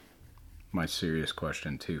my serious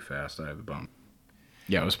question too fast. I have a bump.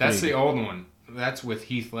 Yeah, it was That's pretty the old one. That's with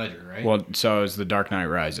Heath Ledger, right? Well, so it's The Dark Knight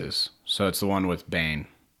Rises. So it's the one with Bane.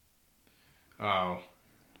 Oh.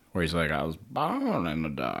 Where he's like, I was born in the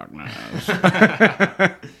darkness.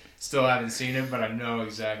 Still haven't seen it, but I know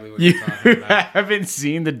exactly what you're talking about. You haven't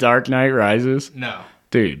seen The Dark Knight Rises? No.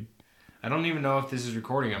 Dude. I don't even know if this is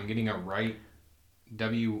recording. I'm getting a right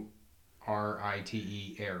W-R-I-T-E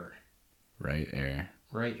error. Right error.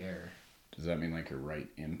 Right error. Does that mean like your right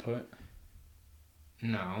input?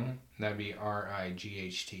 No, that'd be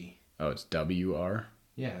R-I-G-H-T. Oh, it's W-R?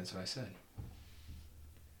 Yeah, that's what I said.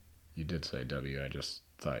 You did say W. I just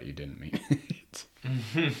thought you didn't mean it.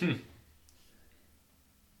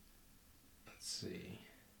 Let's see.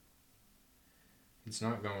 It's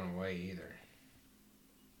not going away either.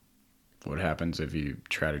 What happens if you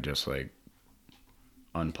try to just like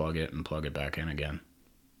unplug it and plug it back in again?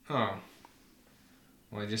 Oh.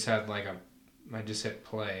 Well, I just hit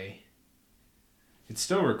play. It's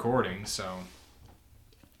still recording, so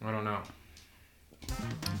I don't know.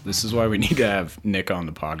 This is why we need to have Nick on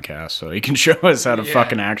the podcast so he can show us how to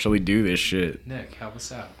fucking actually do this shit. Nick, help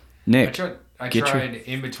us out. Nick, I tried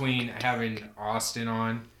in between having Austin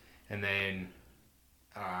on and then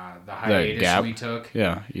the hiatus we took.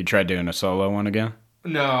 Yeah, you tried doing a solo one again?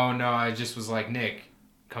 No, I just was like, Nick,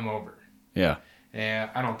 come over. Yeah. And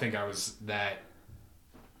I don't think I was that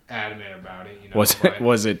adamant about it. You know,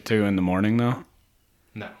 was it 2 a.m. though?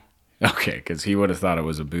 No. Okay, because he would have thought it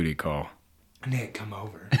was a booty call. Nick, come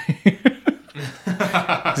over.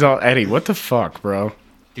 He's all, Eddie, what the fuck, bro?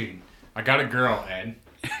 Dude, I got a girl, Ed.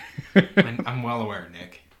 I'm well aware,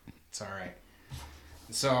 Nick. It's all right.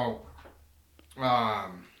 So,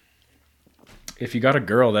 if you got a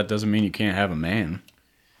girl, that doesn't mean you can't have a man.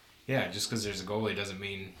 Yeah, just because there's a goalie doesn't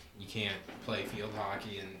mean you can't play field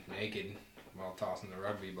hockey and naked while tossing the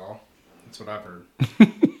rugby ball. That's what I've heard.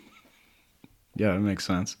 Yeah, that makes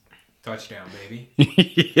sense. Touchdown, baby.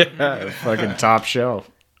 Yeah, fucking top shelf.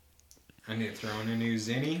 I need to throw in a new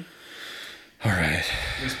Zinni. All right.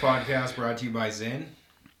 This podcast brought to you by Zin.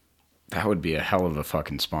 That would be a hell of a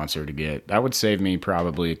fucking sponsor to get. That would save me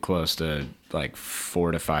probably close to like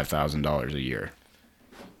 $4,000 to $5,000 a year.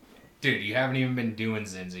 Dude, you haven't even been doing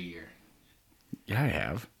Zins a year. Yeah, I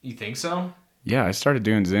have. You think so? Yeah, I started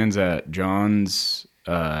doing Zins at John's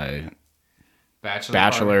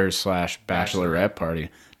bachelor/bachelorette party.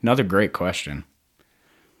 Another great question.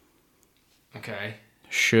 Okay.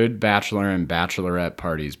 Should bachelor and bachelorette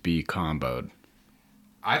parties be comboed?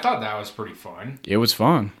 I thought that was pretty fun. It was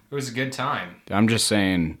fun. It was a good time. I'm just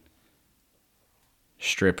saying,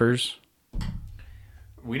 strippers?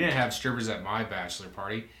 We didn't have strippers at my bachelor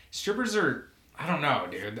party. Strippers are, I don't know,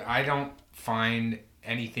 dude. I don't find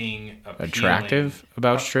anything attractive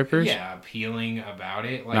about strippers? Yeah, appealing about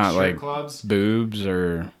it. Like not strip like clubs. Boobs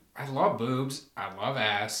or... I love boobs. I love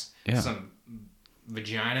ass. Yeah. Some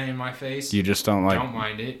vagina in my face. You just don't like... Don't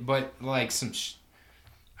mind it. But like some...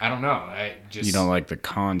 I don't know. You don't like the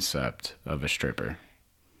concept of a stripper.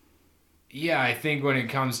 Yeah, I think when it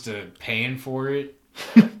comes to paying for it,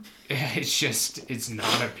 it's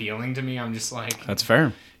not appealing to me. I'm just like... That's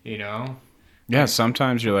fair. You know? Yeah,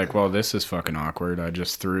 sometimes you're like, well, this is fucking awkward. I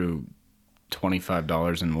just threw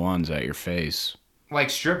 $25 in ones at your face. Like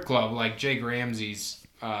strip club, like Jake Ramsey's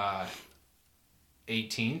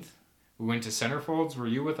 18th. We went to Centerfolds. Were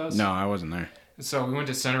you with us? No, I wasn't there. So we went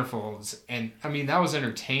to Centerfolds, and I mean, that was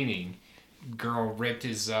entertaining. Girl ripped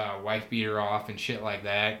his wife beater off and shit like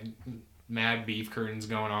that. Mad beef curtains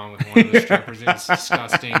going on with one of the strippers. It was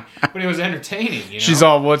disgusting, but it was entertaining. You know? She's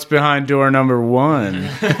all, what's behind door number 1?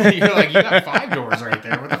 You're like, you got 5 doors right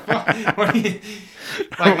there. What the fuck? What do you...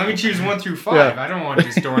 Like, let me choose 1 through 5. Yeah. I don't want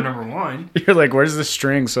just door number 1. You're like, where's the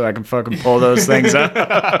string so I can fucking pull those things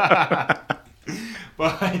up?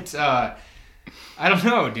 But I don't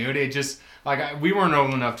know, dude. It just we weren't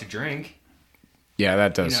old enough to drink. Yeah,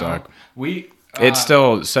 that does suck. It's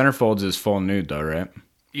still Centerfolds is full nude though, right?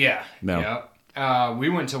 Yeah. No. Yeah. We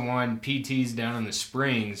went to one PT's down in the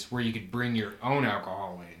Springs where you could bring your own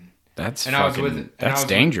alcohol in. That's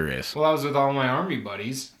dangerous. I was with all my Army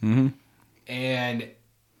buddies. Mm-hmm. And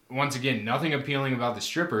once again, nothing appealing about the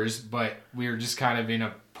strippers, but we were just kind of in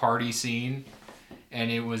a party scene, and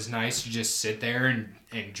it was nice to just sit there and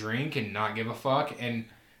drink and not give a fuck. And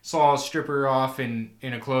saw a stripper off in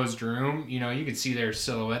a closed room. You know, you could see their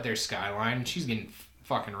silhouette, their skyline, and she's getting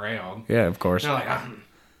fucking railed. Yeah, of course. And they're like,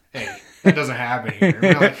 hey, that doesn't happen here. And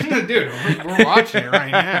we're like, dude, we're watching it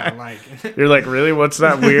right now. Like, you're like, really? What's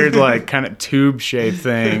that weird, like, kind of tube-shaped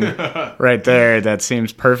thing right there that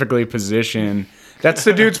seems perfectly positioned That's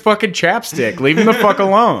the dude's fucking chapstick. Leave him the fuck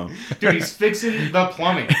alone. Dude, he's fixing the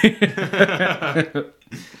plumbing.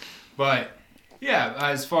 But yeah,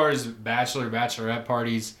 as far as bachelorette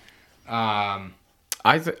parties, I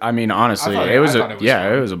mean, honestly, it was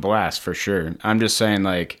a blast for sure. I'm just saying,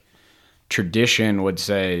 like, tradition would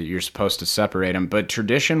say you're supposed to separate them, but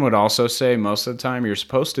tradition would also say most of the time you're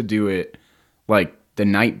supposed to do it like the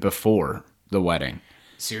night before the wedding.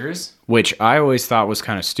 Serious? Which I always thought was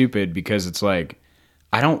kind of stupid because it's like,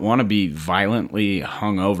 I don't want to be violently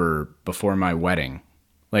hungover before my wedding.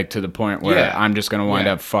 Like, to the point where I'm just going to wind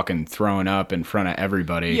up fucking throwing up in front of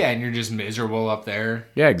everybody. Yeah, and you're just miserable up there.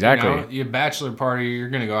 Yeah, exactly. You know, your bachelor party, you're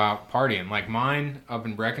going to go out partying. Like mine up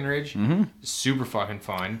in Breckenridge, super fucking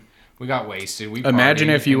fun. We got wasted. We Imagine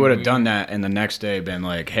if you would have done that and the next day been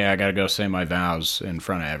like, hey, I got to go say my vows in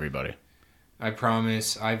front of everybody. I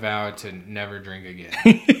promise, I vow to never drink again.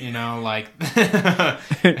 You know, like...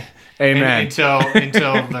 Amen. Until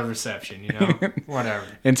the reception, you know? Whatever.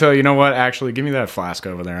 Until, you know what? Actually, give me that flask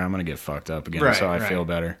over there. I'm going to get fucked up again so I feel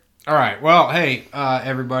better. All right. Well, hey,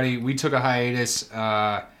 everybody. We took a hiatus.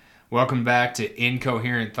 Welcome back to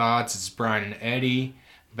Incoherent Thoughts. It's Bryan and Eddie.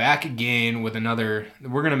 Back again with another...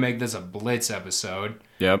 We're going to make this a Blitz episode.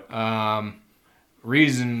 Yep.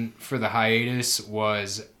 Reason for the hiatus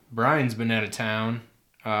was Bryan's been out of town.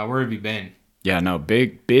 Where have you been? Yeah, no,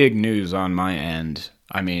 big news on my end.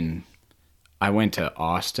 I mean, I went to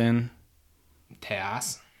Austin.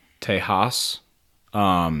 Tejas.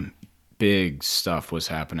 Big stuff was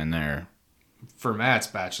happening there. For Matt's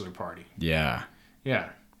bachelor party. Yeah. Yeah.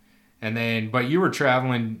 And then, but you were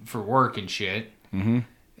traveling for work and shit. Mm-hmm.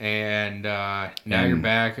 And now you're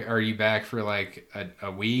back. Are you back for like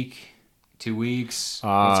a week, 2 weeks?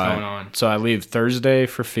 What's going on? So I leave Thursday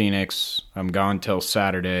for Phoenix. I'm gone till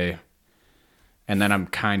Saturday. And then I'm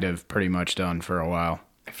kind of pretty much done for a while.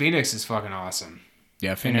 Phoenix is fucking awesome.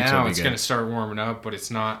 Yeah, Phoenix and now will be it's good. going to start warming up, but it's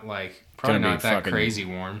not like, probably not that crazy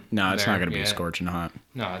warm. No, it's not going to be scorching hot.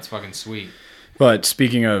 No, it's fucking sweet. But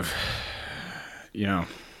speaking of, you know,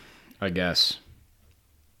 I guess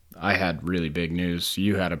I had really big news.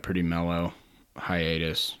 You had a pretty mellow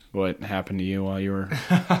hiatus. What happened to you while you were...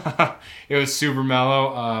 It was super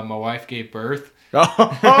mellow. My wife gave birth.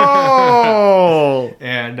 Oh!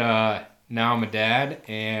 And now I'm a dad.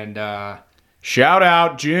 And... shout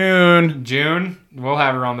out June. We'll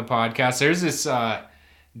have her on the podcast. There's this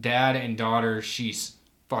dad and daughter. She's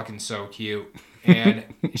fucking so cute. And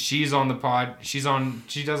she's on the pod. She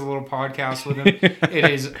does a little podcast with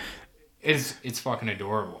him. It's fucking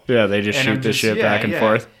adorable. Yeah, they just shoot the shit back and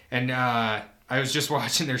forth. And I was just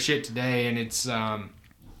watching their shit today, and it's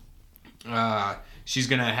she's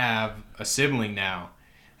gonna have a sibling now,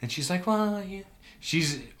 and she's like, well, yeah.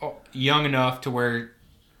 She's young enough to where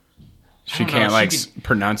she can't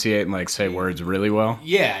pronunciate and say words really well.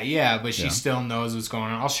 Yeah, but she still knows what's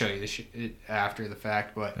going on. I'll show you the shit after the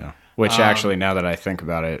fact, but which actually, now that I think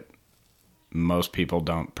about it, most people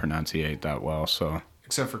don't pronunciate that well. So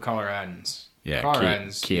except for Coloradans. Yeah,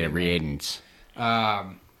 Coloradans.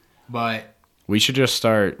 But we should just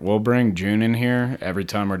start. We'll bring June in here every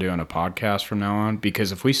time we're doing a podcast from now on,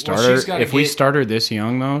 because if we start we start her this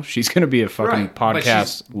young though, she's gonna be a fucking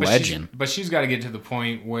podcast legend. But she's got to get to the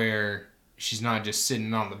point where she's not just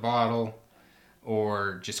sitting on the bottle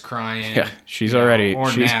or just crying. Yeah, she's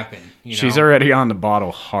napping. She's already on the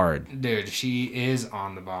bottle hard. Dude, she is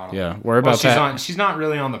on the bottle. Yeah, where about that? She's not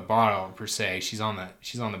really on the bottle per se. She's on the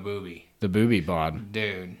boobie. The boobie bod.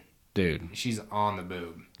 Dude. She's on the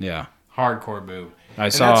boob. Yeah. Hardcore boob. I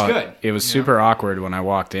saw that's good. It was super awkward when I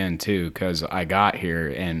walked in too, because I got here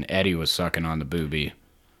and Eddie was sucking on the boobie.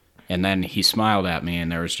 And then he smiled at me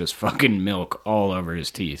and there was just fucking milk all over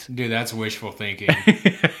his teeth. Dude, that's wishful thinking.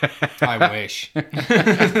 I wish.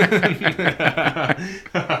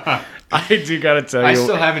 I do gotta tell you. I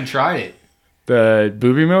still haven't tried it. The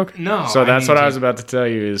boobie milk? No. So that's what I was about to tell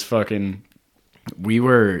you is fucking...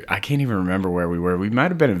 I can't even remember where we were. We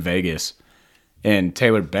might have been in Vegas. And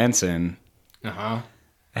Taylor Benson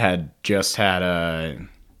had just had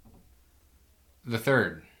the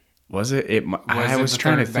third. Was it? I was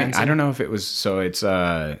trying to think. Benson? I don't know if it was. So it's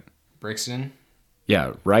Brixton.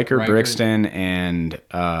 Yeah, Riker, Brixton, and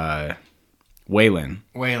Waylon.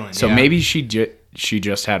 So maybe she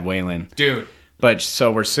just had Waylon. Dude. But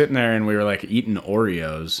so we're sitting there and we were eating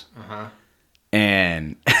Oreos.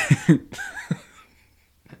 And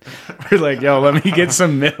we're like, yo, let me get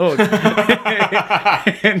some milk.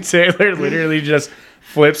 And Taylor literally just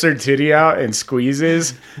flips her titty out and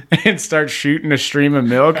squeezes and starts shooting a stream of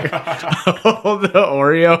milk. Hold the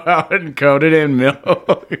Oreo out and coat it in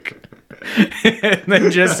milk. And then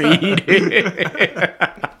just eat it.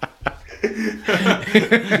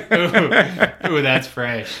 Ooh, that's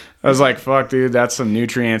fresh. I was like, fuck, dude, that's some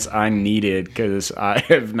nutrients I needed because I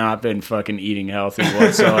have not been fucking eating healthy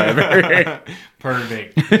whatsoever.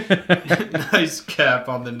 Perfect. Nice cap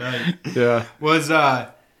on the night. Yeah. Hold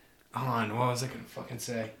on, what was I going to fucking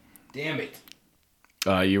say? Damn it.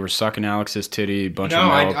 You were sucking Alex's titty, bunch of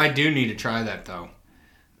milk. milk. No, I do need to try that, though.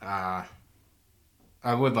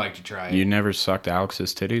 I would like to try it. You never sucked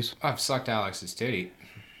Alex's titties? I've sucked Alex's titty.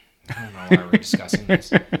 I don't know why we're discussing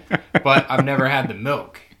this. But I've never had the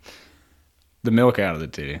milk. The milk out of the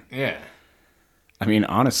titty. Yeah. I mean,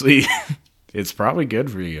 honestly, it's probably good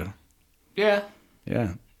for you. Yeah.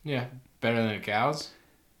 Yeah. Yeah. Better than a cow's.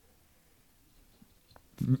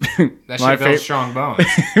 That shit builds strong bones.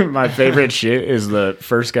 My favorite shit is the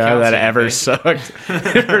first guy that ever sucked,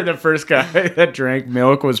 or the first guy that drank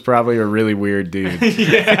milk was probably a really weird dude.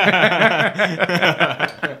 Yeah.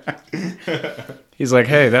 He's like,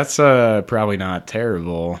 hey, that's probably not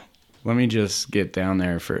terrible. Let me just get down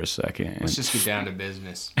there for a second. Let's just get down to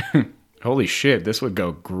business. Holy shit, this would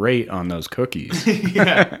go great on those cookies.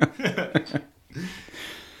 Yeah.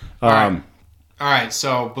 All right,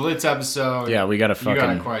 so Blitz episode. Yeah, we got to fucking you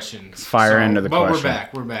got questions. Fire into the question.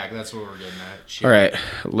 But we're back. That's what we're getting at. Shit. All right,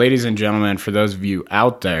 ladies and gentlemen, for those of you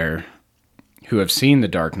out there who have seen The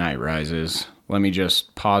Dark Knight Rises, let me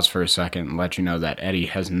just pause for a second and let you know that Eddie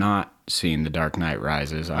has not seen The Dark Knight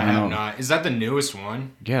Rises. I have not. Is that the newest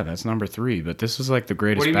one? Yeah, that's number 3, but this is like the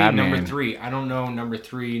greatest Batman. What do you mean number 3? I don't know number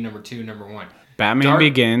 3, number 2, number 1. Batman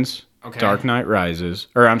Begins, okay. Dark Knight Rises.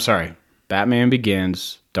 Or, I'm sorry, Batman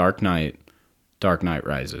Begins, Dark Knight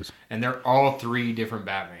Rises. And they're all 3 different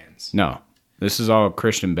Batmans. No. This is all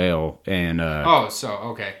Christian Bale and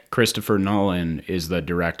okay. Christopher Nolan is the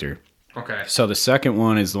director. Okay. So the second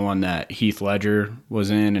one is the one that Heath Ledger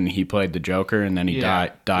was in and he played the Joker and then he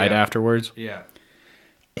died afterwards. Yeah.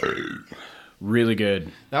 Really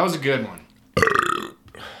good. That was a good one.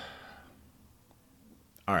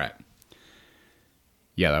 All right.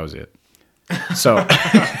 Yeah, that was it. So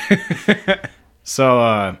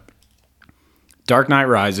Dark Knight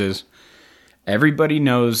Rises. Everybody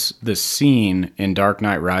knows the scene in Dark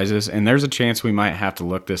Knight Rises, and there's a chance we might have to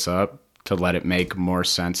look this up to let it make more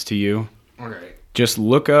sense to you. Okay. Just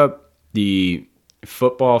look up the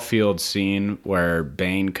football field scene where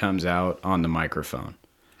Bane comes out on the microphone.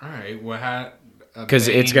 All right. What? Because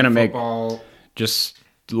it's going to make... Just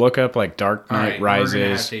look up like Dark Knight Rises. We're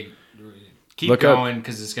gonna have to keep going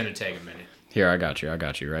because it's going to take a minute. Here, I got you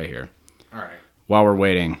right here. All right. While we're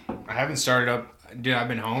waiting. I haven't started up... Dude, I've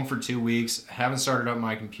been home for 2 weeks. I haven't started up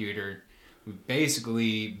my computer. We've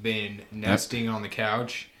basically been nesting on the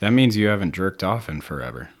couch. That means you haven't jerked off in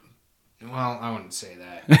forever. Well, I wouldn't say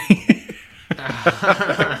that.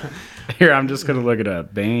 Here, I'm just going to look it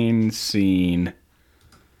up. Bane scene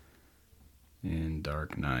in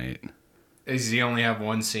Dark Knight. Does he only have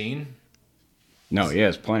one scene? No, he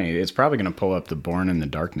has plenty. It's probably going to pull up the Born in the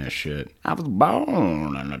Darkness shit. I was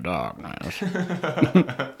born in the darkness.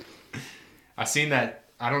 I seen that.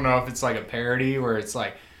 I don't know if it's like a parody where it's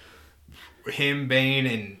like him, Bane,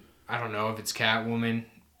 and I don't know if it's Catwoman,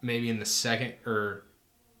 maybe in the second, or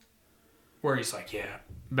where he's like, yeah,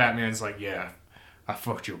 Batman's like, yeah, I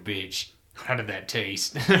fucked your bitch. How did that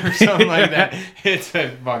taste? Or something like that. It's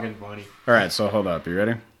fucking funny. All right, so hold up. You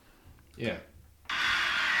ready? Yeah.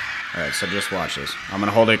 All right, so just watch this. I'm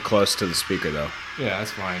going to hold it close to the speaker, though. Yeah,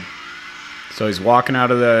 that's fine. So he's walking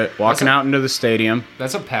out into the stadium.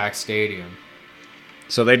 That's a packed stadium.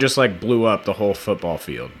 So they just like blew up the whole football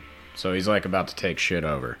field. So he's like about to take shit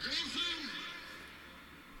over.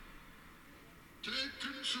 Take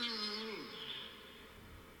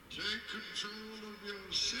control of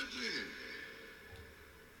your city.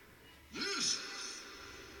 This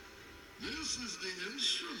is the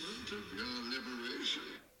instrument of your liberation.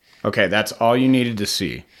 Okay, that's all you needed to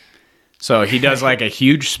see. So he does like a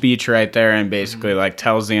huge speech right there and basically like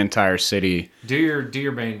tells the entire city. Do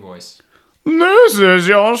your Bane voice. This is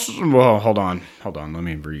your... Well, hold on. Let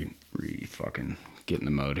me fucking get in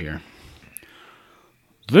the mode here.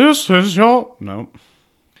 This is your... Nope.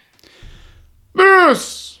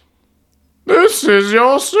 This is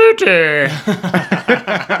your city.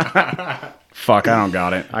 Fuck, I don't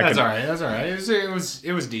got it. That's all right.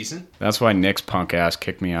 It was decent. That's why Nick's punk ass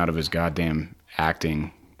kicked me out of his goddamn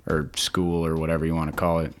acting or school or whatever you want to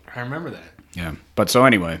call it. I remember that. Yeah. But so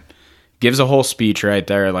anyway, gives a whole speech right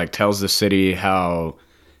there, like tells the city how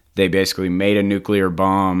they basically made a nuclear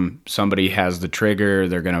bomb. Somebody has the trigger.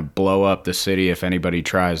 They're going to blow up the city if anybody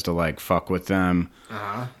tries to like fuck with them.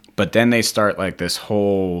 Uh-huh. But then they start like this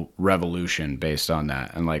whole revolution based on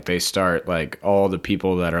that. And like they start like all the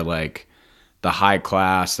people that are like the high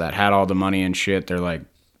class that had all the money and shit, they're like,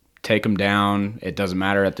 take them down. It doesn't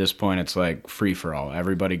matter at this point. It's like free for all.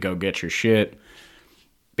 Everybody go get your shit.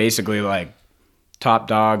 Basically, like, top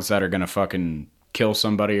dogs that are going to fucking kill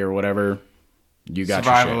somebody or whatever, you got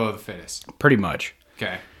your shit. Survival of the fittest. Pretty much.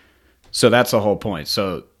 Okay. So that's the whole point.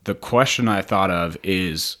 So the question I thought of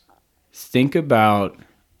is, think about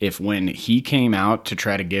if when he came out to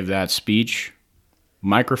try to give that speech,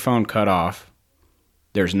 microphone cut off,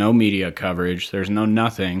 there's no media coverage, there's no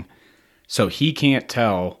nothing, so he can't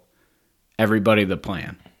tell everybody the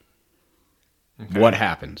plan. Okay. What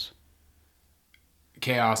happens?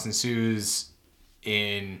 Chaos ensues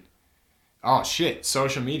in,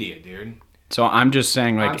 social media, dude. So I'm just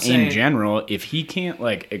saying, like, in general, if he can't,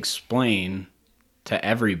 like, explain to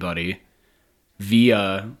everybody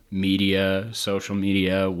via media, social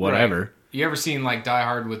media, whatever. Right. You ever seen, like, Die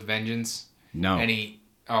Hard with Vengeance? No.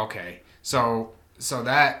 Okay. So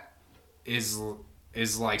that is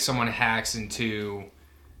like someone hacks into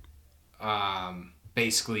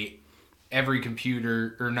basically every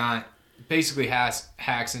computer, or not, basically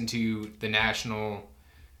hacks into the national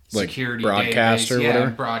security broadcast database, or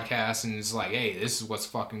whatever. Broadcast, and is like, hey, this is what's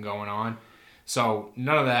fucking going on. So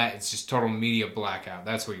none of that. It's just total media blackout.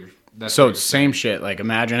 That's what you're. So same shit. Like,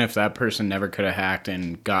 imagine if that person never could have hacked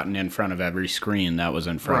and gotten in front of every screen that was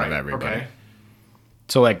in front of everybody. Okay.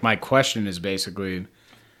 So, like, my question is basically,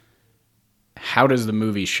 how does the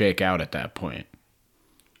movie shake out at that point?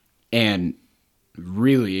 And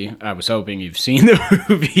really, I was hoping you've seen the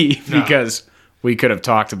movie because we could have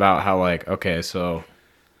talked about how, like, okay, so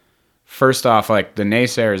first off, like, the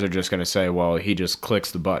naysayers are just going to say, well, he just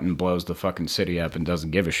clicks the button, blows the fucking city up, and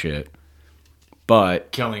doesn't give a shit.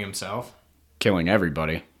 But killing himself, killing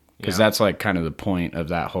everybody, because that's like kind of the point of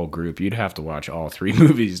that whole group. You'd have to watch all three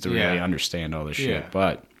movies to really understand all this shit.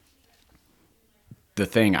 But the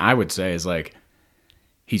thing I would say is, like,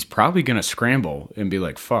 he's probably gonna scramble and be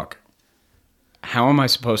like, fuck, how am I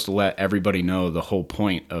supposed to let everybody know the whole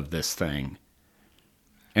point of this thing?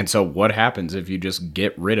 And so what happens if you just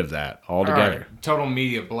get rid of that altogether? Right. Total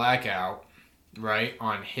media blackout, right,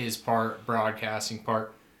 on his part, broadcasting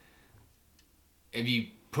part. If you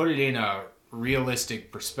put it in a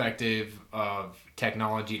realistic perspective of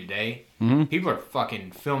technology today, people are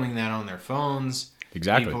fucking filming that on their phones.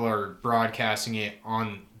 Exactly. People are broadcasting it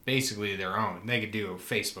on basically their own. They could do a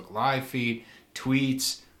Facebook live feed.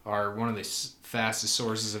 Tweets are one of the fastest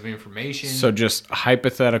sources of information. So just a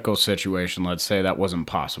hypothetical situation, let's say that wasn't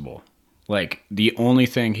possible. Like, the only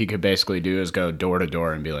thing he could basically do is go door to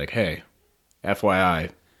door and be like, hey, FYI,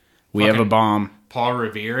 we have a bomb. Paul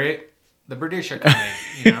Revere it. The British are coming,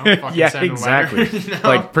 you know? Yeah, exactly.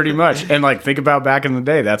 Like, pretty much. And, like, think about back in the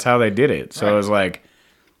day. That's how they did it. So it was like,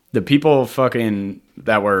 the people fucking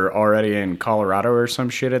that were already in Colorado or some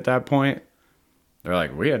shit at that point, they're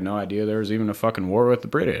like, we had no idea there was even a fucking war with the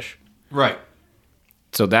British. Right.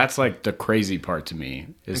 So that's, like, the crazy part to me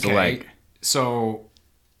is to, like... So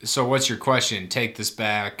what's your question? Take this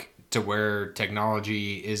back to where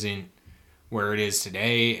technology isn't where it is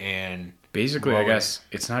today, and... Basically, I guess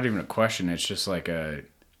it's not even a question. It's just like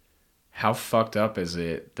how fucked up is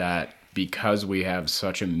it that because we have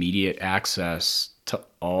such immediate access to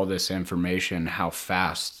all this information, how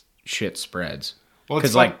fast shit spreads?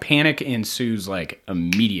 Because, like, panic ensues, like,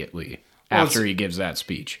 immediately after he gives that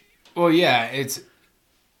speech. Well, yeah,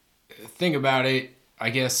 think about it, I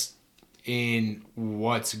guess, in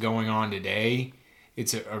what's going on today,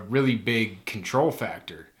 it's a really big control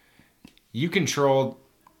factor. You control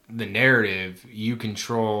the narrative, you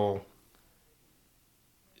control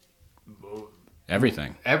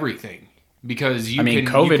everything. Because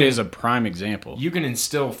COVID is a prime example. You can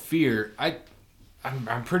instill fear.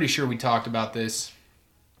 I'm pretty sure we talked about this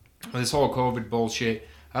whole COVID bullshit.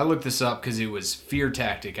 I looked this up because it was fear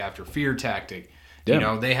tactic after fear tactic. Yeah. You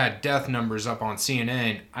know, they had death numbers up on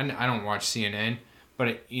CNN. I don't watch CNN,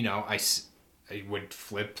 but I would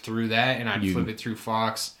flip through that, and I'd flip it through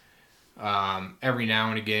Fox. Every now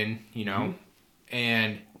and again, you know,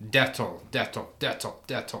 and death toll.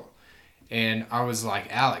 And I was like,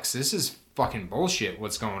 Alex, this is fucking bullshit.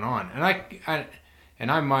 What's going on?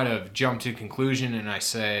 And I might have jumped to a conclusion, and I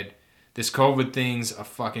said, this COVID thing's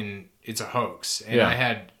it's a hoax. And I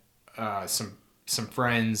had some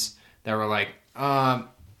friends that were like,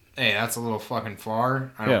 hey, that's a little fucking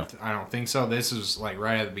far. I don't think so. This was like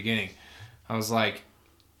right at the beginning. I was like,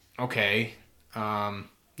 okay,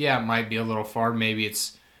 yeah, it might be a little far. Maybe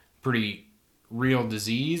it's pretty real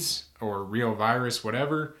disease or real virus,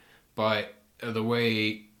 whatever. But the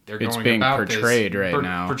way they're going about this, it's being portrayed right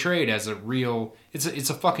now. Portrayed as a real, it's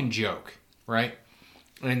a fucking joke, right?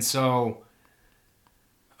 And so,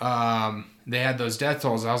 they had those death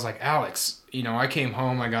tolls. I was like, Alex, I came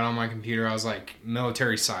home, I got on my computer, I was like,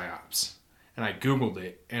 military psyops. And I Googled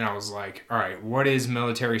it, and I was like, all right, what is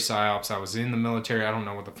military psyops? I was in the military. I don't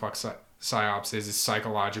know what the fuck psyops is. It's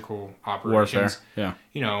psychological operations. Warfare,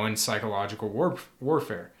 yeah. And psychological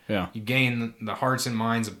warfare. Yeah. You gain the hearts and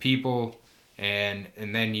minds of people, and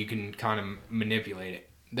then you can kind of manipulate it.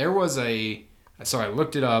 So I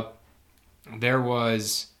looked it up. There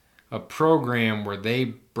was a program where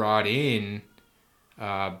they brought in,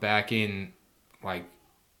 back in, like,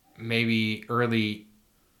 maybe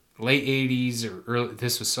late 80s or early,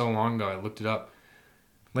 this was so long ago, I looked it up.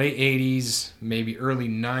 Late 80s, maybe early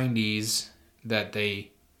 90s, that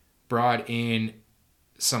they brought in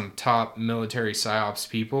some top military psyops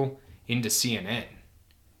people into CNN.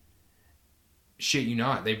 Shit you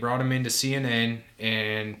not. They brought them into CNN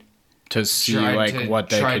and to see what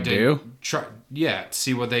they could do.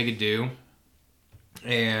 See what they could do.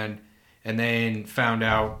 And then found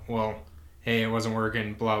out, well, hey, it wasn't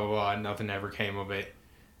working, blah blah blah, nothing ever came of it.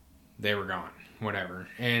 They were gone, whatever.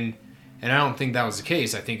 And I don't think that was the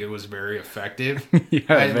case. I think it was very effective. If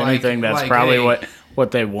anything, that's probably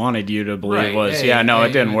what they wanted you to believe was, it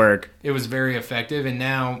didn't work. It was very effective. And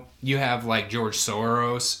now you have like George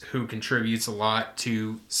Soros, who contributes a lot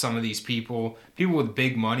to some of these people. People with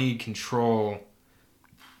big money control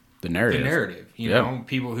the narrative.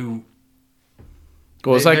 People who...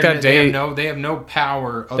 Well, it's like that day... They have no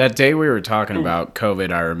power. That day we were talking about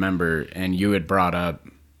COVID, I remember, and you had brought up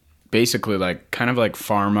basically like kind of like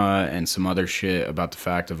pharma and some other shit about the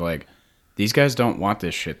fact of like, these guys don't want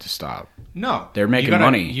this shit to stop. No. They're making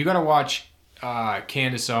money. You got to watch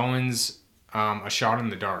Candace Owens' A Shot in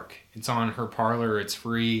the Dark. It's on her Parler. It's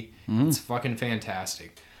free. Mm-hmm. It's fucking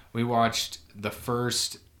fantastic. We watched the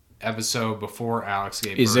first episode before Alex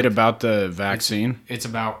gave birth. Is it about the vaccine? It's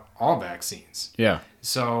about all vaccines. Yeah.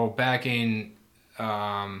 So back in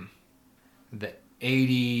the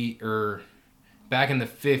 80s or back in the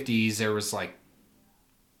 50s, there was like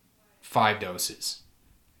 5 doses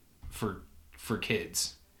for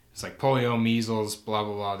kids. It's like polio, measles, blah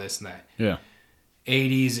blah blah, this and that. Yeah.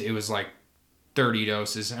 80s, it was like 30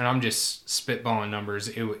 doses, and I'm just spitballing numbers.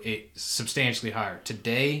 It's substantially higher.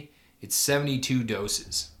 Today, it's 72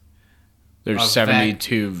 doses. There's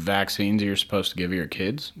 72 vaccines you're supposed to give your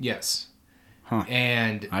kids? Yes. Huh.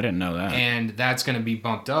 And I didn't know that. And that's going to be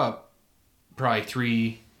bumped up, probably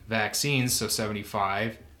 3 vaccines, so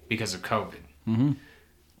 75 because of COVID. Mm-hmm.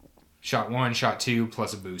 Shot 1, shot 2,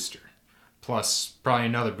 plus a booster. Plus probably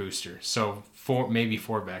another booster. So maybe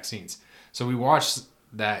 4 vaccines. So we watched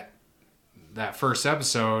that first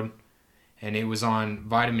episode, and it was on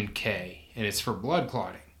vitamin K, and it's for blood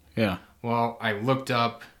clotting. Yeah. Well, I looked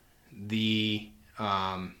up the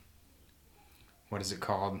what is it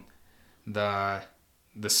called? The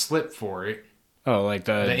slip for it. Oh, like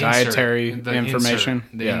the dietary information?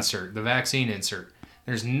 The insert, the vaccine insert.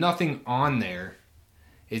 There's nothing on there.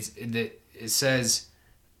 It says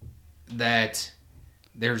that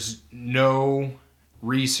there's no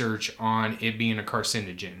research on it being a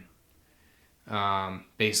carcinogen,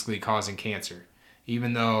 basically causing cancer.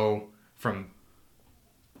 Even though from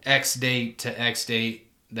X date to X date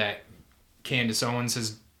that Candace Owens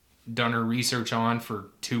has done her research on for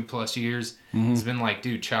 2+ years, mm-hmm. It's been like,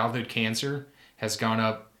 dude, childhood cancer has gone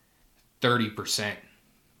up 30%.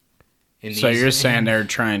 So you're saying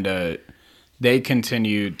they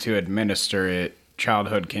continue to administer it,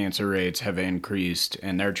 childhood cancer rates have increased,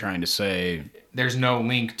 and they're trying to say... There's no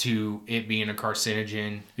link to it being a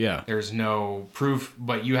carcinogen. Yeah. There's no proof,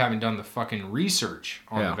 but you haven't done the fucking research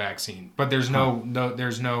on the vaccine. But there's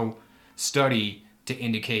no study to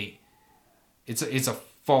indicate it's a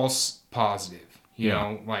false positive. You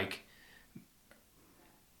know, like...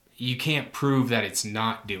 You can't prove that it's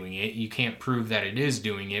not doing it. You can't prove that it is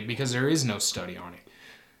doing it because there is no study on it.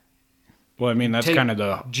 Well, I mean, that's kind of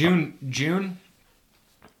the... June,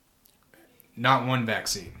 not one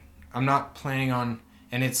vaccine. I'm not planning on...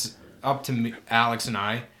 And it's up to me, Alex and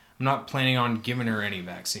I. I'm not planning on giving her any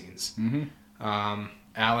vaccines. Mm-hmm.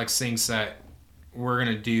 Alex thinks that we're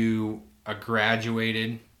going to do a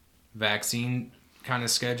graduated vaccine kind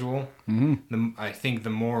of schedule. Mm-hmm. I think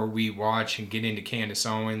the more we watch and get into Candace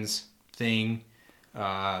Owens' thing,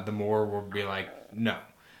 the more we'll be like, no.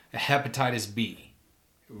 Hepatitis B.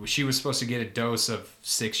 She was supposed to get a dose of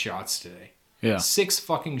 6 shots today. Yeah. 6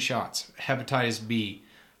 fucking shots. Hepatitis B.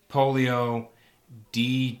 Polio.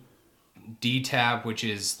 D-Tab, which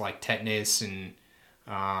is like tetanus, and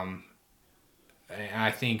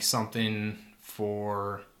I think something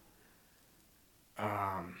for...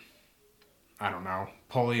 I don't know,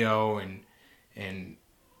 polio and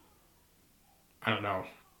I don't know,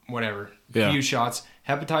 whatever, Yeah. few shots.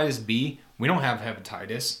 Hepatitis B, we don't have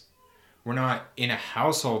hepatitis. We're not in a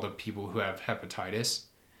household of people who have hepatitis.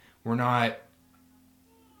 I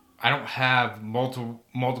don't have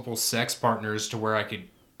multiple sex partners to where I could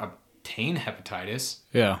obtain hepatitis.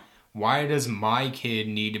 Yeah. Why does my kid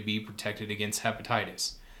need to be protected against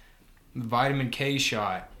hepatitis? Vitamin K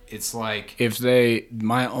shot, it's like...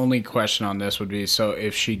 My only question on this would be, so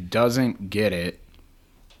if she doesn't get it,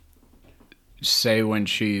 say when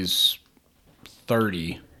she's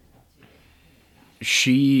 30,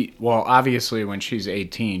 obviously when she's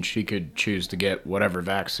 18, she could choose to get whatever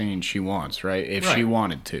vaccine she wants, right? If she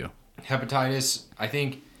wanted to. Hepatitis, I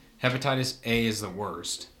think hepatitis A is the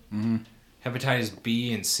worst. Mm-hmm. Hepatitis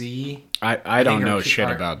B and C... I don't know shit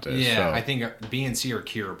about this. Yeah, so. I think B and C are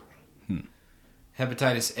curable.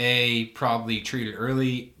 Hepatitis A, probably treated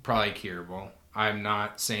early, probably curable. I'm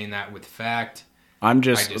not saying that with fact.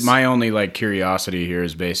 My only like curiosity here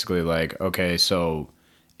is basically like, okay, so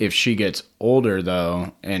if she gets older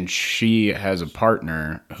though, and she has a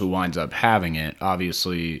partner who winds up having it,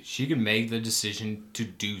 obviously she can make the decision to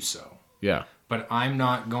do so. Yeah. But I'm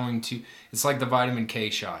not going to. It's like the vitamin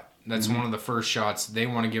K shot. That's one of the first shots they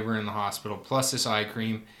want to give her in the hospital. Plus this eye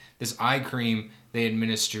cream. This eye cream they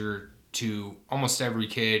administer to almost every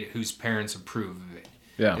kid whose parents approve of it.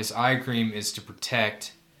 Yeah. This eye cream is to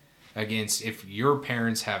protect against if your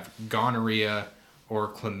parents have gonorrhea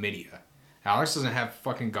or chlamydia. Alex doesn't have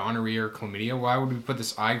fucking gonorrhea or chlamydia. Why would we put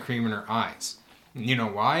this eye cream in her eyes? You know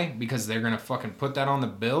why? Because they're going to fucking put that on the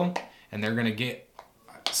bill and they're going to get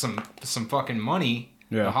some fucking money.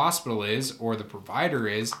 Yeah. The hospital is or the provider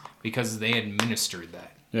is because they administered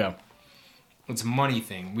that. Yeah. It's a money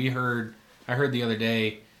thing. I heard the other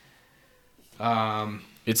day.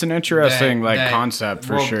 It's an interesting concept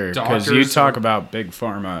for sure because you talk about big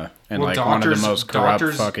pharma and one of the most corrupt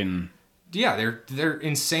fucking. Yeah, they're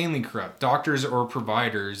insanely corrupt. Doctors or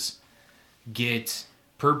providers get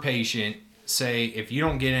per patient. Say if you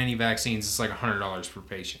don't get any vaccines, it's like $100 per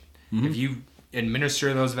patient. Mm-hmm. If you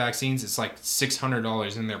administer those vaccines, it's like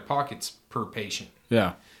 $600 in their pockets per patient.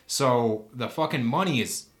 Yeah. So the fucking money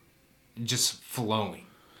is just flowing.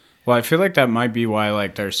 Well, I feel like that might be why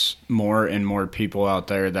like there's more and more people out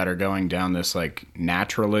there that are going down this like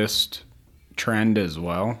naturalist trend as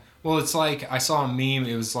well. Well, it's like I saw a meme.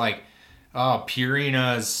 It was like,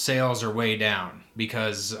 Purina's sales are way down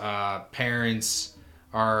because parents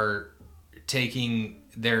are taking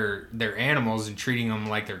their animals and treating them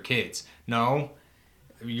like their kids. No,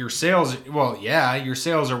 your sales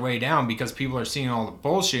are way down because people are seeing all the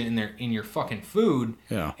bullshit in your fucking food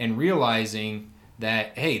and realizing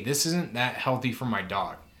that, hey, this isn't that healthy for my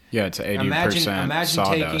dog. Yeah, it's 80% imagine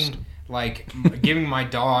sawdust. Taking, giving my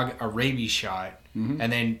dog a rabies shot, and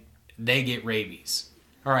then they get rabies.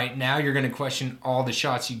 All right, now you're going to question all the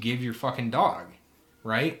shots you give your fucking dog,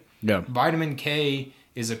 right? Yeah. Vitamin K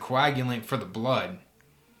is a coagulant for the blood.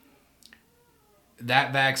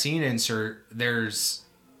 That vaccine insert, there's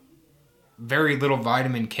very little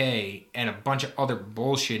vitamin K and a bunch of other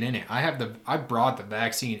bullshit in it. I brought the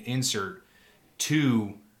vaccine insert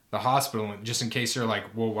to the hospital just in case they're like,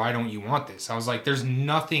 well, why don't you want this? I was like, there's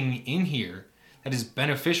nothing in here that is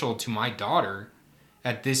beneficial to my daughter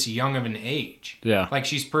at this young of an age. Yeah. Like,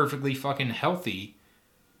 she's perfectly fucking healthy.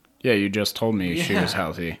 Yeah, you just told me she was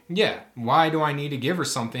healthy. Yeah. Why do I need to give her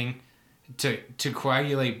something to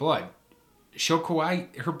coagulate blood?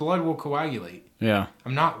 Her blood will coagulate. Yeah.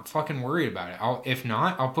 I'm not fucking worried about it. If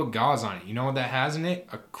not, I'll put gauze on it. You know what that has in it?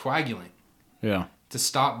 A coagulant. Yeah. To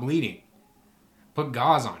stop bleeding. Put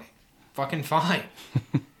gauze on it. Fucking fine.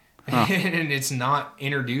 And it's not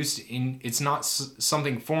it's not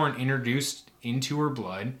something foreign introduced into her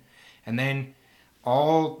blood. And then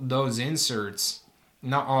all those inserts,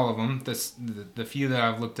 not all of them, the few that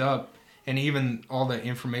I've looked up, and even all the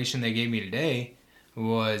information they gave me today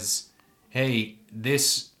was, hey,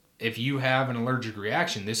 if you have an allergic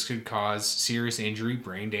reaction, this could cause serious injury,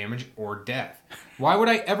 brain damage, or death. Why would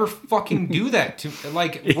I ever fucking do that to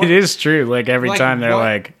what? It is true. Like every time they're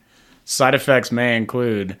like, side effects may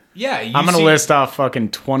include. Yeah, I'm gonna list off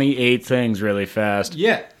fucking 28 things really fast.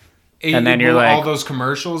 Yeah, and then you're like all those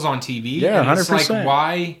commercials on TV. Yeah, 100%. It's like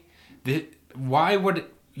why would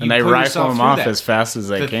you and they rifle them off as fast as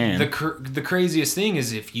they can. The craziest thing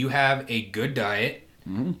is if you have a good diet,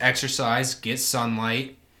 exercise, get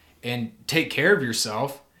sunlight, and take care of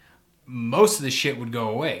yourself, most of the shit would go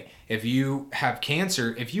away. If you have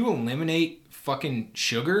cancer, if you eliminate fucking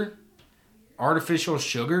sugar, artificial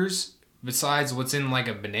sugars, besides what's in like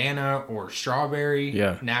a banana or strawberry,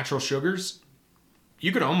 natural sugars,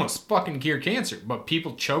 you could almost fucking cure cancer. But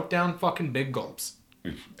people choke down fucking big gulps.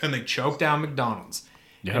 And they choke down McDonald's.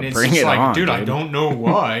 Yeah, and it's bring just it like, on, dude, I dude. don't know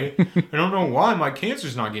why. I don't know why my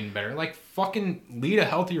cancer's not getting better. Like, fucking lead a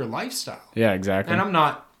healthier lifestyle. Yeah, exactly. And I'm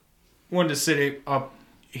not one to sit up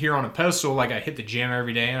here on a pedestal like I hit the gym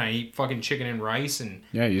every day and I eat fucking chicken and rice and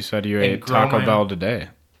yeah, you said you ate Taco Bell today.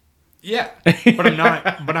 Yeah, but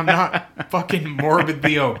I'm not fucking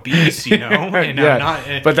morbidly obese, you know. And yeah, I'm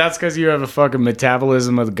not. But that's because you have a fucking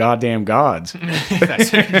metabolism of the goddamn gods. So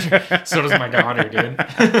does my daughter, dude.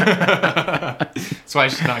 That's why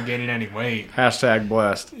she's not gaining any weight. Hashtag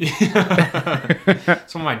blessed.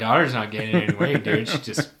 So my daughter's not gaining any weight, dude. She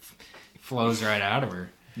just flows right out of her.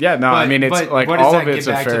 Yeah, no, I mean, it's like all of it's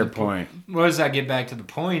a fair point. What does that get back to the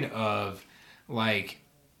point of, like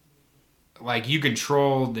you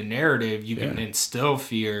control the narrative, you can instill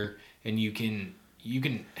fear, and you can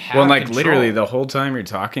have well, like, control. literally the whole time you're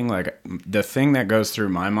talking, like, the thing that goes through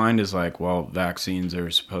my mind is like, well, vaccines are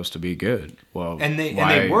supposed to be good. Well, and they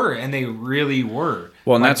really were.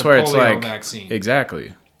 Well, and like that's where it's like vaccine.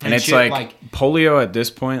 Exactly. And it's shit, like polio at this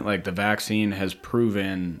point, like, the vaccine has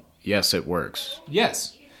proven, yes, it works.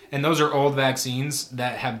 Yes. And those are old vaccines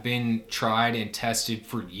that have been tried and tested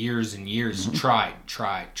for years and years. Mm-hmm.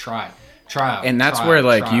 Trial. And that's where,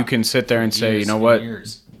 like, you can sit there and say, you know what,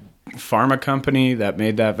 pharma company that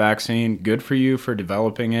made that vaccine, good for you for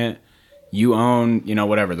developing it. You own, you know,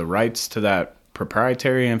 whatever, the rights to that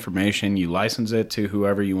proprietary information. You license it to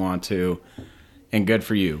whoever you want to, and good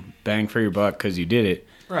for you. Bang for your buck because you did it.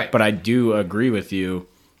 Right. But I do agree with you.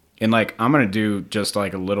 And, like, I'm going to do just,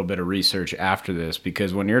 like, a little bit of research after this,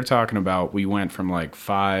 because when you're talking about we went from, like,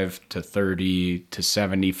 5 to 30 to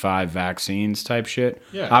 75 vaccines type shit.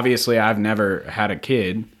 Yeah. Obviously, I've never had a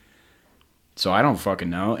kid, so I don't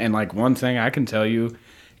fucking know. And, like, one thing I can tell you,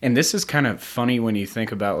 and this is kind of funny when you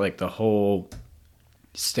think about, like, the whole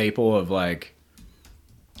staple of, like,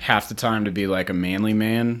 half the time to be, like, a manly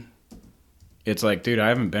man. It's like, dude, I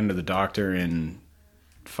haven't been to the doctor in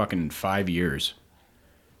fucking 5 years.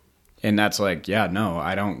 And that's like, yeah, no,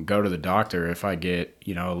 I don't go to the doctor if I get,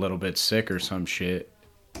 you know, a little bit sick or some shit.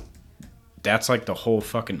 That's like the whole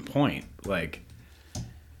fucking point. Like,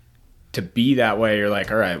 to be that way, you're like,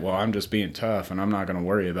 all right, well, I'm just being tough and I'm not going to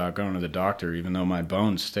worry about going to the doctor even though my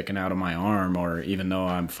bone's sticking out of my arm or even though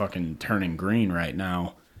I'm fucking turning green right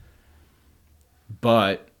now.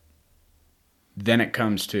 But then it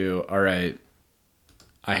comes to, all right,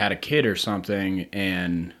 I had a kid or something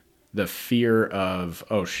and the fear of,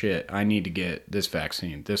 oh shit, I need to get this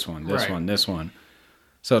vaccine, this one, this one, this one.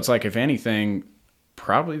 So it's like, if anything,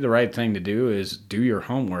 probably the right thing to do is do your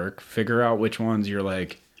homework, figure out which ones you're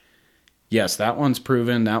like, yes, that one's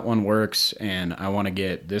proven, that one works, and I want to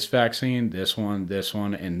get this vaccine, this one,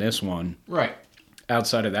 and this one. Right.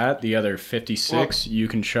 Outside of that, the other 56, you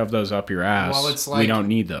can shove those up your ass. Well, it's like, we don't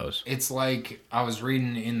need those. It's like I was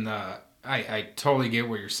reading in the... I totally get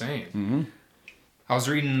what you're saying. Mm-hmm. I was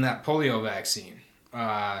reading that polio vaccine.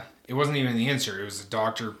 It wasn't even the insert. It was a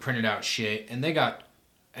doctor printed out shit. And they got...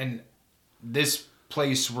 And this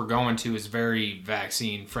place we're going to is very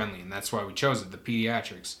vaccine friendly. And that's why we chose it, the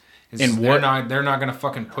pediatrics. And they're not going to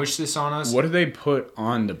fucking push this on us. What do they put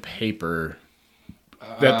on the paper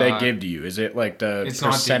that they give to you? Is it like the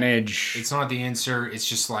percentage? It's not the insert. It's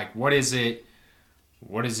just like, what is it?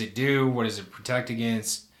 What does it do? What does it protect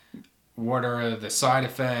against? What are the side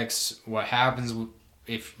effects? What happens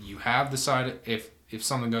if you have the side? If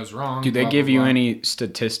something goes wrong? Do they give you any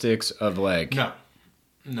statistics of like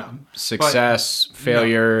no success,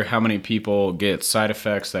 failure? No. How many people get side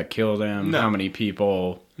effects that kill them? No. How many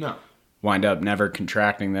people wind up never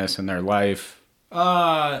contracting this in their life?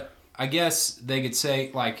 I guess they could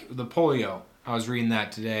say like the polio. I was reading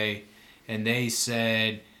that today, and they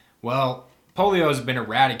said, well, polio has been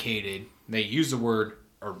eradicated. They use the word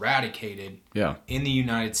eradicated in the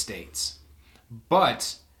United States.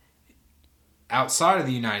 But outside of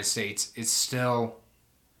the United States, it's still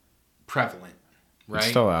prevalent, right?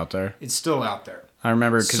 It's still out there. It's still out there. I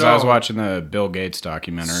remember because I was watching the Bill Gates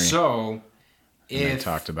documentary. So, they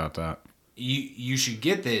talked about that. You should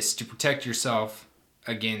get this to protect yourself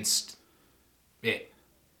against it.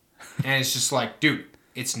 And it's just like, dude,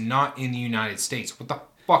 it's not in the United States. What the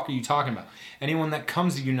fuck are you talking about? Anyone that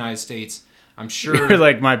comes to the United States, I'm sure...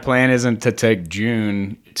 like, my plan isn't to take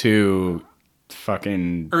June to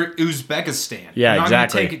fucking... Or Uzbekistan. Yeah, I'm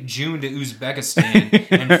exactly. not going to take June to Uzbekistan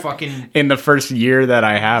and fucking... In the first year that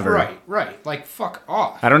I have her. Right. Like, fuck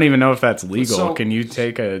off. I don't even know if that's legal. So, can you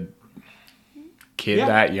take a kid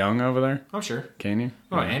that young over there? I'm sure. Can you?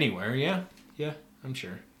 Well, anywhere, yeah. Yeah, I'm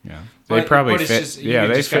sure. Yeah, they probably fit. Just, they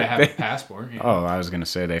just gotta have a passport. You know? Oh, I was gonna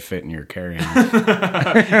say they fit in your carry-on.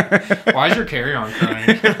 Why is your carry-on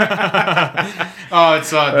crying? Oh,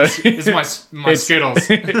 it's my Skittles.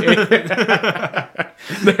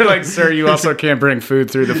 They're like, sir, you also can't bring food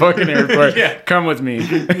through the fucking airport. Yeah. Come with me.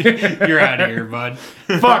 You're out of here, bud.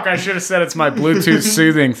 Fuck, I should have said it's my Bluetooth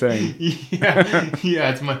soothing thing.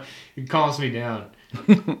 Yeah, it calms me down.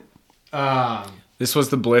 This was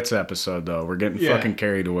the Blitz episode, though. We're getting fucking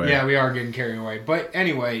carried away. Yeah, we are getting carried away. But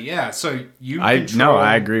anyway, yeah. So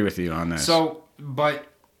I agree with you on this. So, but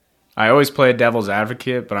I always play devil's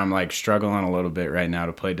advocate, but I'm like struggling a little bit right now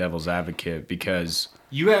to play devil's advocate because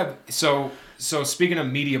you have so speaking of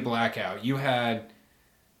media blackout, you had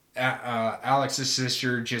Alex's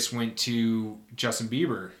sister just went to Justin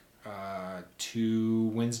Bieber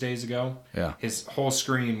 2 Wednesdays ago. Yeah, his whole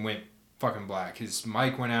screen went fucking black. His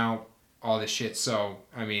mic went out. All this shit. So,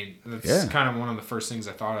 I mean, that's kind of one of the first things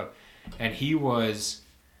I thought of. And it was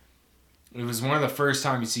one of the first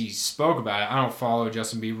times he spoke about it. I don't follow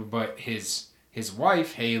Justin Bieber, but his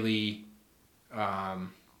wife, Haley,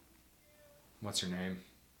 what's her name?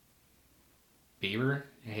 Bieber?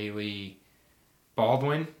 Haley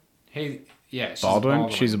Baldwin? Haley, yeah. Baldwin?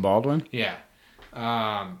 She's a Baldwin? Yeah.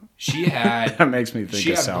 She had... That makes me think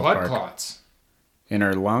of South Park. She had blood clots. In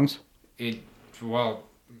her lungs?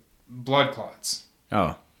 Blood clots.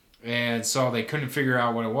 Oh. And so they couldn't figure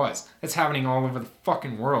out what it was. That's happening all over the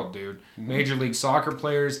fucking world, dude. Major League Soccer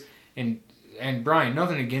players and Bryan,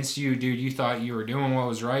 nothing against you, dude. You thought you were doing what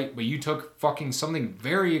was right, but you took fucking something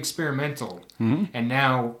very experimental. Mm-hmm. And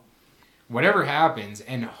now whatever happens,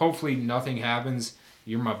 and hopefully nothing happens,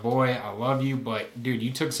 you're my boy, I love you, but dude,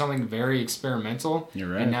 you took something very experimental.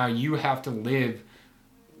 You're right. And now you have to live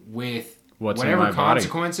with whatever in my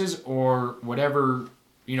consequences body. Or whatever,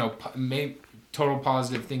 total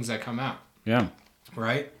positive things that come out. Yeah.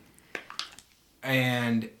 Right?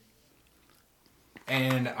 And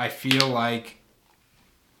I feel like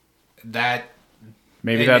that...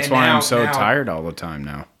 Maybe that's why I'm so tired all the time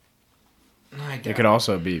now. It could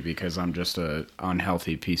also be because I'm just a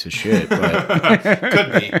unhealthy piece of shit. But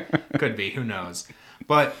Could be. Who knows?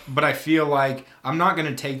 But I feel like I'm not going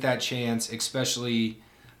to take that chance, especially...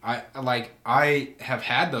 I have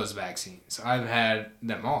had those vaccines. I've had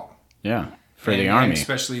them all. Yeah, for the Army. And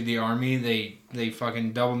especially the Army, they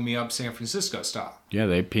fucking doubled me up San Francisco style. Yeah,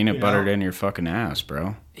 they peanut buttered in your fucking ass,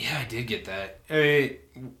 bro. Yeah, I did get that.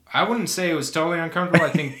 I wouldn't say it was totally uncomfortable. I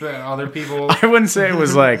think other people... I wouldn't say it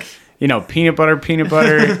was like... peanut butter.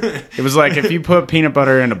 It was like if you put peanut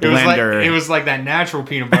butter in a blender. It was like that natural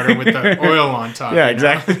peanut butter with the oil on top. Yeah,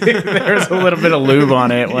 exactly. There was a little bit of lube on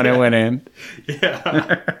it when it went in.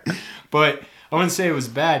 Yeah. But I wouldn't say it was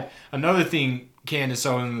bad. Another thing Candace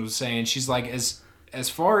Owens was saying, she's like, as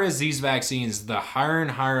far as these vaccines, the higher and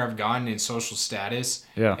higher I've gotten in social status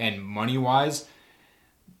and money-wise,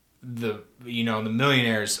 the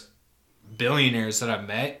millionaires, billionaires that I've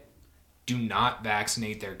met, do not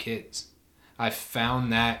vaccinate their kids. I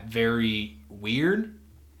found that very weird,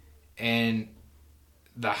 and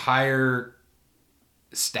the higher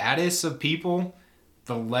status of people,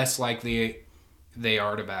 the less likely they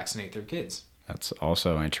are to vaccinate their kids. That's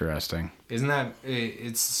also interesting. Isn't that it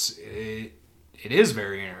is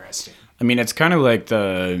very interesting. I mean, it's kind of like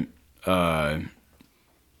the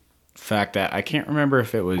fact that I can't remember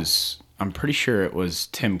if it was, I'm pretty sure it was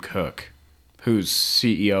Tim Cook, who's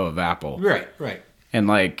CEO of Apple. Right. And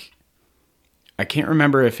like, I can't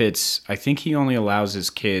remember if it's, I think he only allows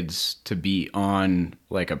his kids to be on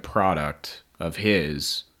like a product of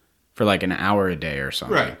his for like an hour a day or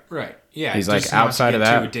something. Right. Yeah. He's like outside of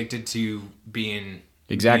that. Too addicted to being.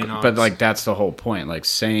 Exactly. But like, that's the whole point. Like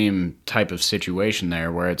same type of situation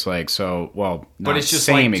there where it's like, so, well, not but it's just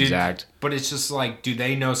same like, exact. But it's just like, do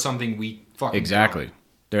they know something we fucking Exactly. don't?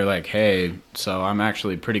 They're like, hey, so I'm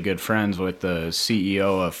actually pretty good friends with the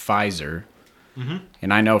CEO of Pfizer. Mm-hmm.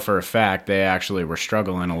 And I know for a fact they actually were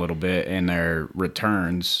struggling a little bit and their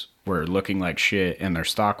returns were looking like shit and their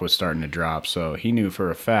stock was starting to drop. So he knew for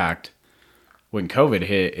a fact when COVID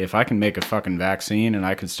hit, if I can make a fucking vaccine and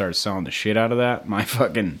I can start selling the shit out of that, my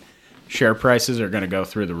fucking share prices are going to go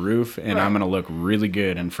through the roof and I'm going to look really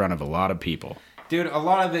good in front of a lot of people. Dude, a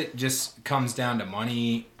lot of it just comes down to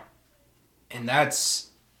money. And that's...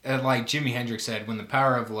 like Jimi Hendrix said, when the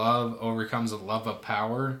power of love overcomes the love of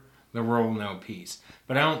power, the world will know peace.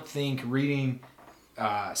 But I don't think reading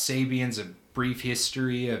Sabian's A Brief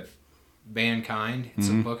History of Mankind, it's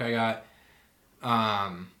a book I got,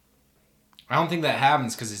 I don't think that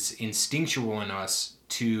happens because it's instinctual in us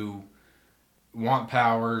to want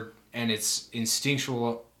power, and it's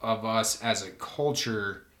instinctual of us as a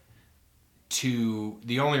culture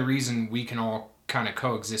the only reason we can all kind of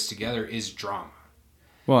coexist together is drama.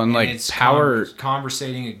 Well, and like it's power,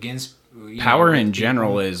 conversating against power in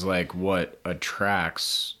general is like what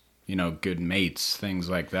attracts, good mates, things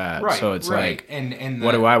like that. Right, so it's like, and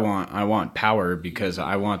what do I want? I want power because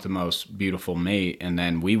I want the most beautiful mate, and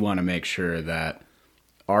then we want to make sure that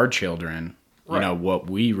our children, what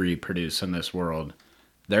we reproduce in this world,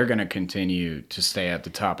 they're going to continue to stay at the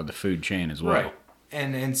top of the food chain as well. Right.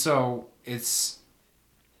 And so it's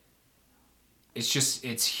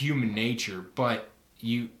human nature, but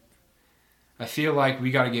I feel like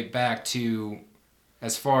we got to get back to,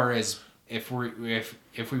 as far as if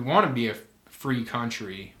we want to be a free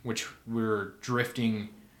country, which we're drifting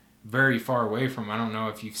very far away from. I don't know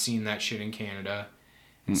if you've seen that shit in Canada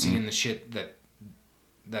and seeing the shit that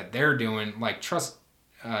they're doing, like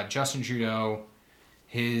Justin Trudeau,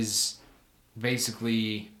 his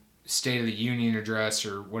basically State of the Union address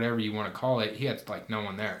or whatever you want to call it, he had like no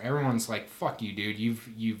one there. Everyone's like, fuck you, dude.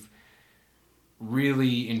 You've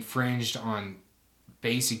really infringed on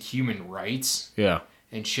basic human rights. Yeah.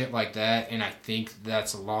 And shit like that. And I think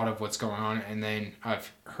that's a lot of what's going on. And then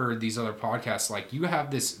I've heard these other podcasts, like, you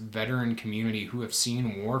have this veteran community who have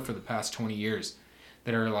seen war for the past 20 years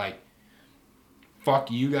that are like,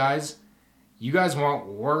 fuck you guys. You guys want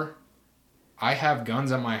war? I have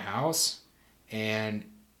guns at my house, and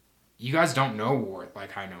you guys don't know war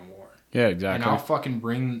like I know war. Yeah, exactly. And I'll fucking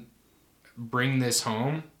bring this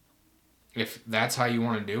home, if that's how you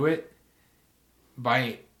want to do it,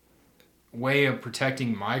 by way of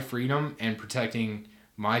protecting my freedom and protecting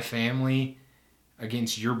my family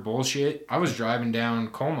against your bullshit. I was driving down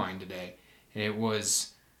Coal Mine today, and it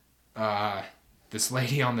was this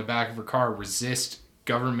lady on the back of her car, resist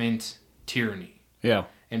government tyranny. Yeah.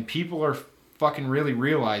 And people are fucking really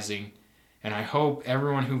realizing, and I hope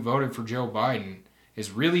everyone who voted for Joe Biden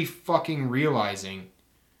is really fucking realizing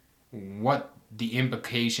what the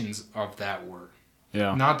implications of that were.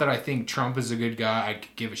 Yeah. Not that I think Trump is a good guy. I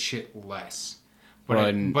could give a shit less.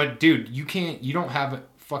 But but dude, you don't have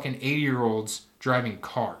fucking 80-year-olds driving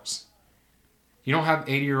cars. You don't have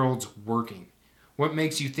 80-year-olds working. What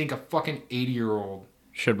makes you think a fucking 80-year-old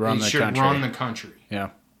should run the country?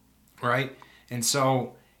 Yeah. Right? And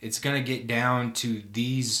so it's going to get down to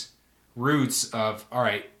these roots of, all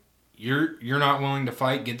right, you're not willing to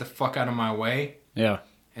fight, get the fuck out of my way. Yeah.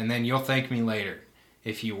 And then you'll thank me later.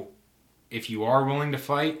 If you are willing to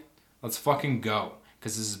fight, let's fucking go.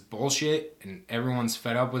 Because this is bullshit and everyone's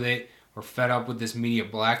fed up with it. We're fed up with this media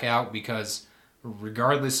blackout because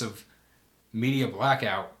regardless of media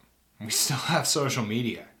blackout, we still have social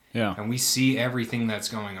media. Yeah. And we see everything that's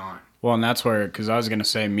going on. Well, and that's where, because I was going to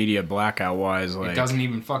say media blackout wise, like... It doesn't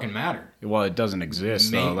even fucking matter. Well, it doesn't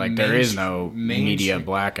exist, though. Like, there is no media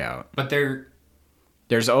blackout. But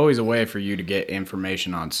there's always a way for you to get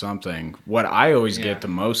information on something. What I always get the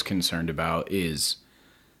most concerned about is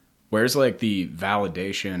where's like the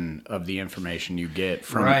validation of the information you get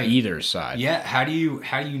from either side. Yeah, how do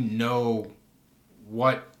you know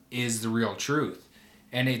what is the real truth?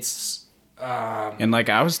 And it's and like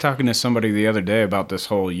I was talking to somebody the other day about this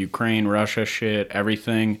whole Ukraine Russia shit,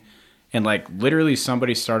 everything, and like literally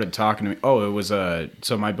somebody started talking to me. Oh, it was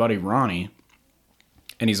so my buddy Ronnie,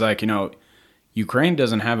 and he's like, Ukraine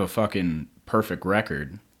doesn't have a fucking perfect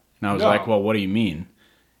record. And I was like, well, what do you mean?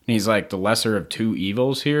 And he's like, the lesser of two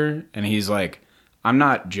evils here. And he's like, I'm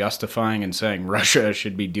not justifying and saying Russia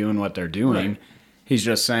should be doing what they're doing. Right. He's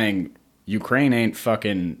just saying Ukraine ain't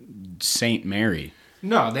fucking Saint Mary.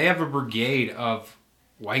 No, they have a brigade of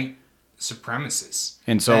white supremacists.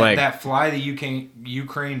 And so that fly the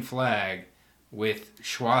Ukraine flag with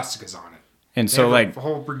swastikas on it. And they so like a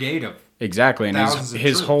whole brigade of exactly, and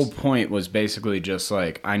his whole point was basically just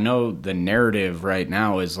like, I know the narrative right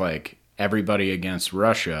now is like everybody against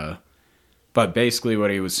Russia, but basically what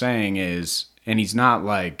he was saying is, and he's not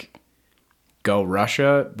like go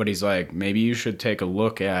Russia, but he's like, maybe you should take a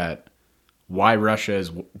look at why Russia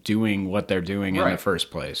is doing what they're doing in the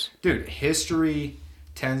first place. Dude, history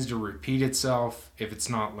tends to repeat itself if it's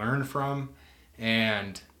not learned from,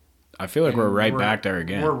 and I feel like we're back there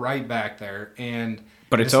again. We're right back there,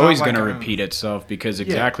 but it's always going to repeat itself because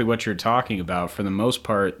exactly what you're talking about, for the most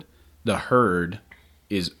part, the herd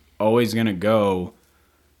is always going to go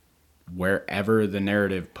wherever the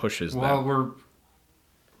narrative pushes them. Well,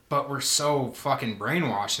 we're so fucking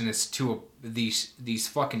brainwashed, and it's to these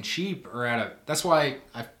fucking sheep are at a. That's why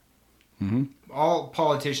all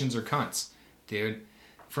politicians are cunts, dude.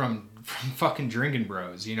 From fucking drinking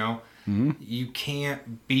bros, You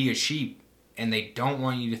can't be a sheep, and they don't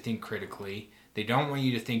want you to think critically. They don't want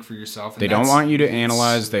you to think for yourself. They don't want you to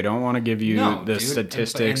analyze. They don't want to give you the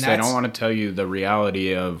statistics. They don't want to tell you the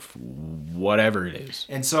reality of whatever it is.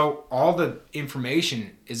 And so all the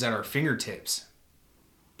information is at our fingertips,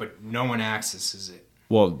 but no one accesses it.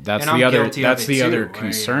 Well, that's the other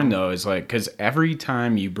concern, though, is like, because every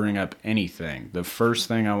time you bring up anything, the first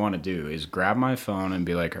thing I want to do is grab my phone and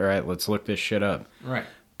be like, all right, let's look this shit up. Right.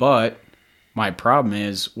 But my problem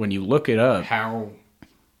is when you look it up,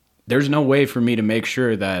 there's no way for me to make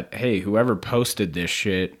sure that, hey, whoever posted this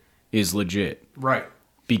shit is legit. Right.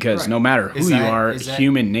 Because no matter who you are,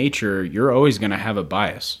 human nature, you're always going to have a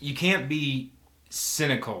bias. You can't be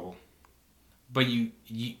cynical, but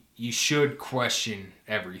you should question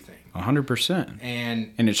everything. 100%.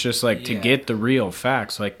 And it's just like, to get the real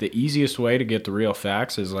facts, like the easiest way to get the real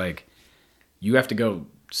facts is like, you have to go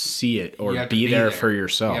see it or be there for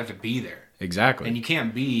yourself. You have to be there. Exactly. And you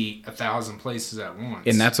can't be 1,000 places at once.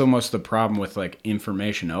 And that's almost the problem with like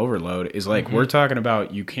information overload is like, we're talking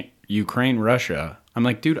about Ukraine, Russia. I'm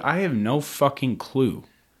like, dude, I have no fucking clue.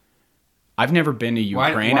 I've never been to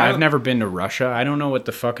Ukraine. I've never been to Russia. I don't know what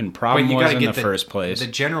the fucking problem was in the first place. The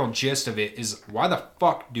general gist of it is, why the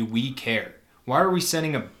fuck do we care? Why are we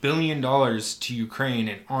sending $1 billion to Ukraine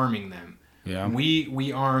and arming them? Yeah.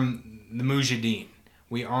 We armed the Mujahideen.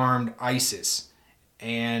 We armed ISIS.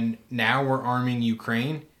 And now we're arming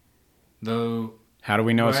Ukraine. Though, how do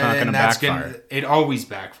we know it's not going to backfire? It always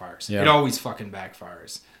backfires. Yeah. It always fucking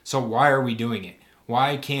backfires. So why are we doing it?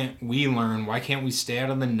 Why can't we learn? Why can't we stay out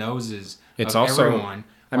of the noses of everyone?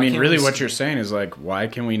 I mean, really what you're saying is like, why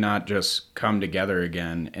can we not just come together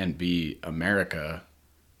again and be America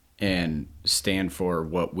and stand for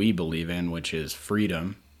what we believe in, which is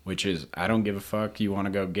freedom, which is, I don't give a fuck. You want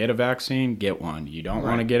to go get a vaccine? Get one. You don't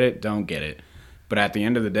want to get it? Don't get it. But at the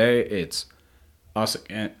end of the day, it's us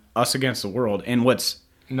against the world. And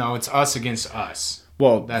No, it's us against us.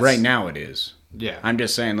 Well, right now it is. Yeah. I'm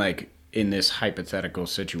just saying, like, in this hypothetical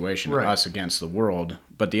situation, us against the world.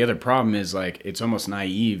 But the other problem is, like, it's almost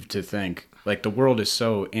naive to think, like, the world is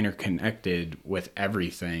so interconnected with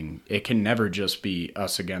everything. It can never just be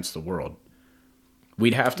us against the world.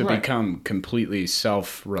 We'd have to become completely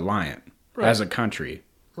self-reliant as a country.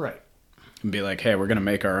 Right. And be like, hey, we're going to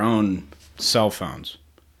make our own cell phones.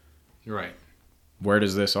 Right. Where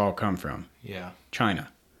does this all come from? Yeah. China.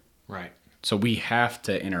 Right. So we have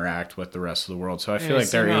to interact with the rest of the world. So I feel like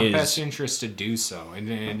there is... It's in our best interest to do so. And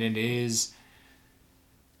it is...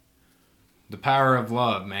 The power of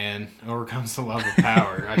love, man, overcomes the love of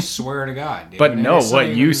power. I swear to God, dude. But no,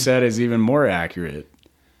 what you said is even more accurate.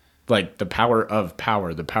 Like, the power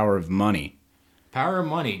of money. Power of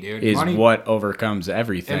money, dude. Is what overcomes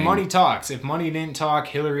everything. And money talks. If money didn't talk,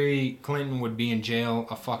 Hillary Clinton would be in jail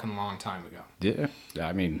a fucking long time ago. Yeah,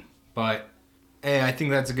 I mean... But... Hey, I think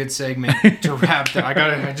that's a good segment to wrap that.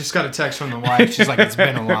 I just got a text from the wife. She's like, it's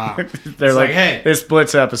been a while. They're like, hey, this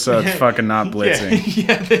Blitz episode's fucking not blitzing.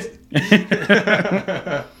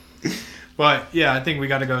 But yeah, I think I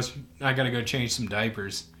gotta go change some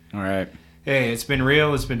diapers. All right. Hey, it's been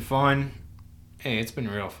real. It's been fun. Hey, it's been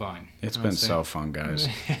real fun. It's been so fun, guys.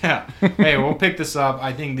 Yeah. Hey, we'll pick this up.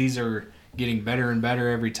 I think these are getting better and better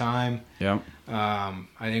every time. Yep. I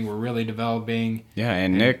think we're really developing. Yeah,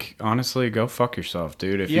 and Nick, honestly, go fuck yourself,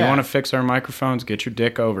 dude. If you want to fix our microphones, get your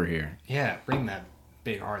dick over here. Yeah, bring that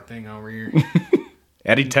big hard thing over here.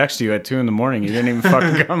 Eddie texted you at 2 a.m. You didn't even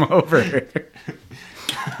fucking come over.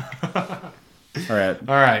 All right.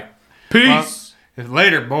 All right. Peace. Well,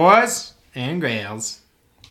 later, boys and gals.